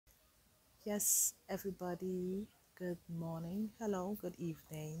Yes, everybody, good morning, hello, good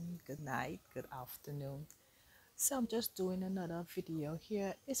evening, good night, good afternoon. So, I'm just doing another video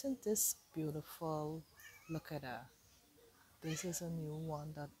here. Isn't this beautiful? Look at her. This is a new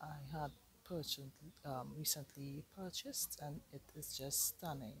one that I had recently purchased, and it is just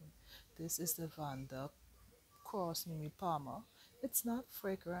stunning. This is the Vanda Cross Mimi Palmer. It's not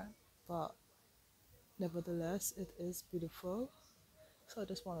fragrant, but nevertheless, it is beautiful. So, I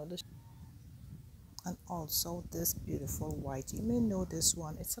just wanted to and also this beautiful white. You may know this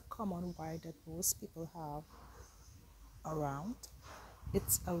one. It's a common white that most people have around.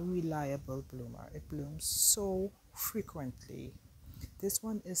 It's a reliable bloomer. It blooms so frequently. This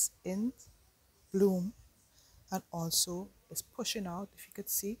one is in bloom and also is pushing out, if you could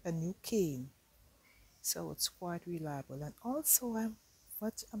see, a new cane. So it's quite reliable. And also I'm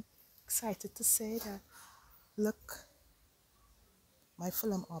excited to say that look, my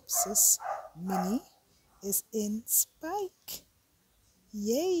Phalaenopsis mini is in spike.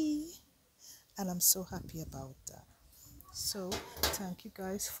 Yay! And I'm so happy about that. So thank you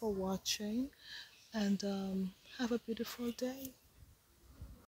guys for watching, and have a beautiful day.